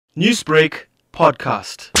Newsbreak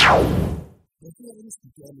podcast. The hearings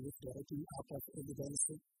began with the writing up of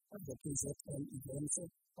evidence of the KZN events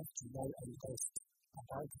of July and August.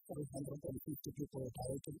 About 450 people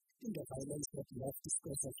died in the violence that left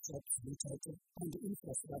scores of shops looted and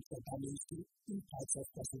infrastructure damaged in parts of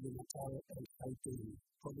KwaZulu-Natal and Sandton.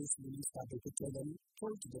 Police Minister Bheki Cele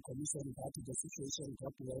told the Commission that the situation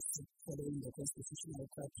got worse following the Constitutional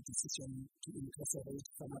Court decision to incarcerate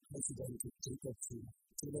former President Jacob Zuma.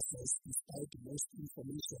 Cele says despite most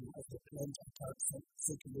information of the planned attacks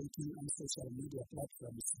circulating on social media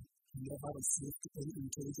platforms, he never received any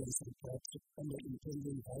intelligence report on the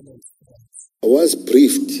impending violent threats. I was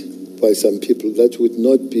briefed by some people that would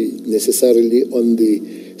not be necessarily on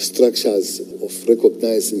the structures of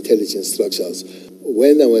recognized intelligence structures.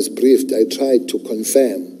 When I was briefed, I tried to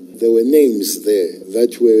confirm. There were names there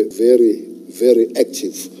that were very, very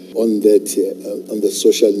active on that on the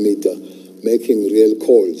social media, making real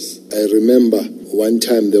calls. I remember one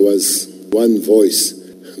time there was one voice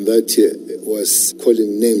that was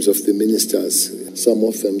calling names of the ministers, some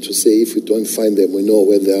of them to say, if we don't find them, we know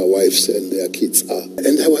where their wives and their kids are.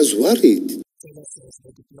 And I was worried. Cele says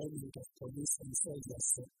the deployment of police and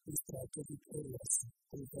soldiers in strategic areas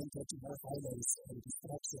prevented more violence and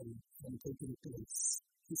destruction from taking place.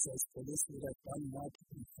 He says police would have done more to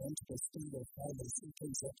prevent the spread of violence in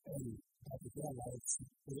KZN, but their lives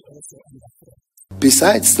were also under threat.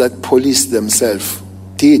 Besides that, police themselves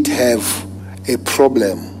did have a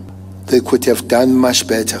problem. They could have done much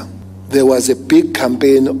better. There was a big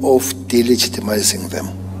campaign of delegitimizing them.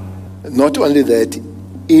 Not only that,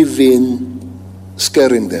 even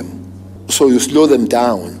scaring them. So you slow them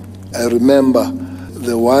down. I remember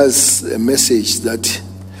there was a message that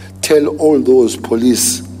tell all those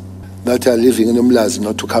police that are living in Umlazi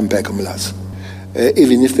not to come back Umlazi.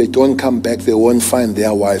 Even if they don't come back, they won't find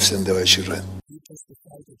their wives and their children. He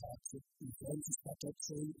testified that events started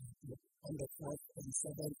showing on the 4th and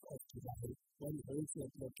 7th of July when roads were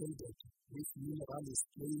blockaded with minerals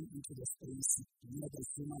flowing into the space near the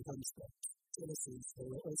Zuma homestead. Cele says there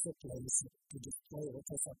were also plans to destroy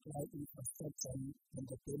water supply infrastructure and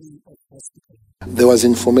the building of hospitals. There was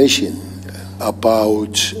information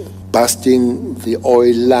about busting the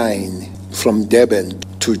oil line from Durban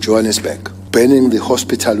to Johannesburg, burning the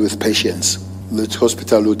hospital with patients. The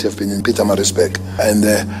hospital would have been in Pietermaritzburg. And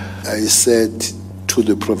I said to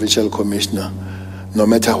the provincial commissioner, no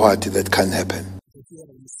matter what, that can happen. The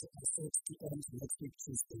hearings are set to end next week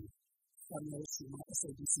Tuesday. Phanuel Shuma,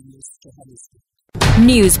 SABC News, Johannesburg.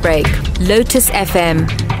 Newsbreak, Lotus FM,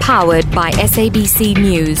 powered by SABC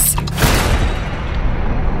News.